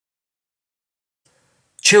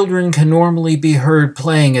Children can normally be heard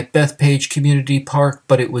playing at Bethpage Community Park,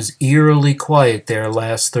 but it was eerily quiet there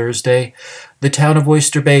last Thursday. The town of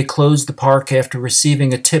Oyster Bay closed the park after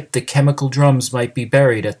receiving a tip that chemical drums might be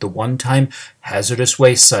buried at the one-time hazardous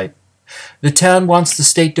waste site. The town wants the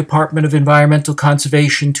State Department of Environmental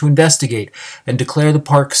Conservation to investigate and declare the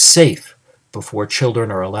park safe before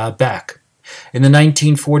children are allowed back. In the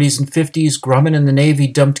 1940s and 50s, Grumman and the Navy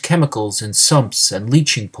dumped chemicals in sumps and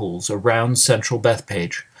leaching pools around central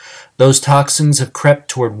Bethpage. Those toxins have crept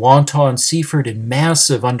toward Wantagh and Seaford in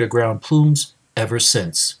massive underground plumes ever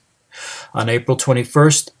since. On April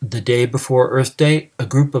 21st, the day before Earth Day, a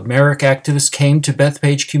group of Merrick activists came to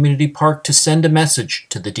Bethpage Community Park to send a message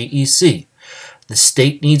to the DEC. The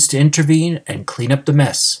state needs to intervene and clean up the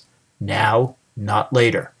mess. Now, not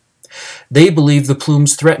later. They believe the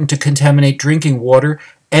plumes threaten to contaminate drinking water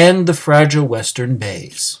and the fragile western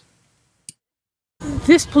bays.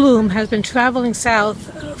 This plume has been traveling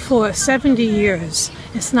south for 70 years.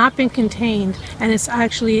 It's not been contained, and it's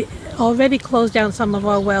actually already closed down some of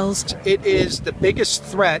our wells. It is the biggest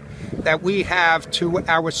threat that we have to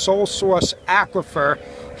our sole source aquifer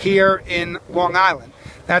here in Long Island.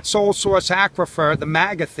 That sole source aquifer, the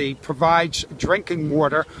Magathy, provides drinking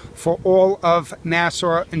water for all of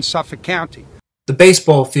Nassau and Suffolk County. The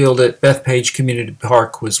baseball field at Bethpage Community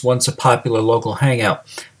Park was once a popular local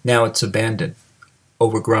hangout. Now it's abandoned,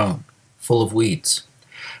 overgrown, full of weeds.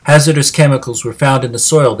 Hazardous chemicals were found in the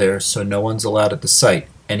soil there, so no one's allowed at the site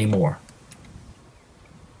anymore.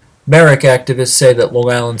 Merrick activists say that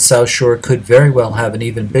Long Island's South Shore could very well have an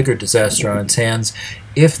even bigger disaster on its hands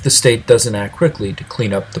if the state doesn't act quickly to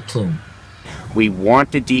clean up the plume. We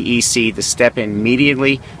want the DEC to step in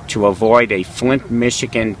immediately to avoid a Flint,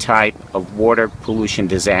 Michigan type of water pollution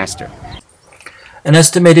disaster. An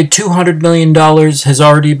estimated $200 million has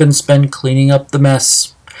already been spent cleaning up the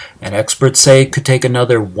mess, and experts say it could take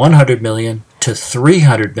another $100 million to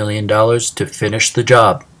 $300 million to finish the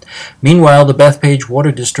job. Meanwhile, the Bethpage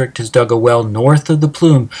Water District has dug a well north of the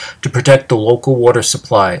plume to protect the local water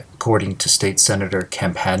supply, according to State Senator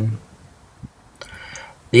Kemp Hadden.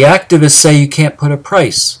 The activists say you can't put a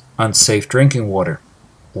price on safe drinking water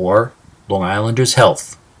or Long Islanders'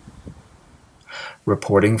 health.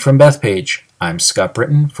 Reporting from Bethpage, I'm Scott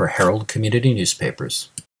Britton for Herald Community Newspapers.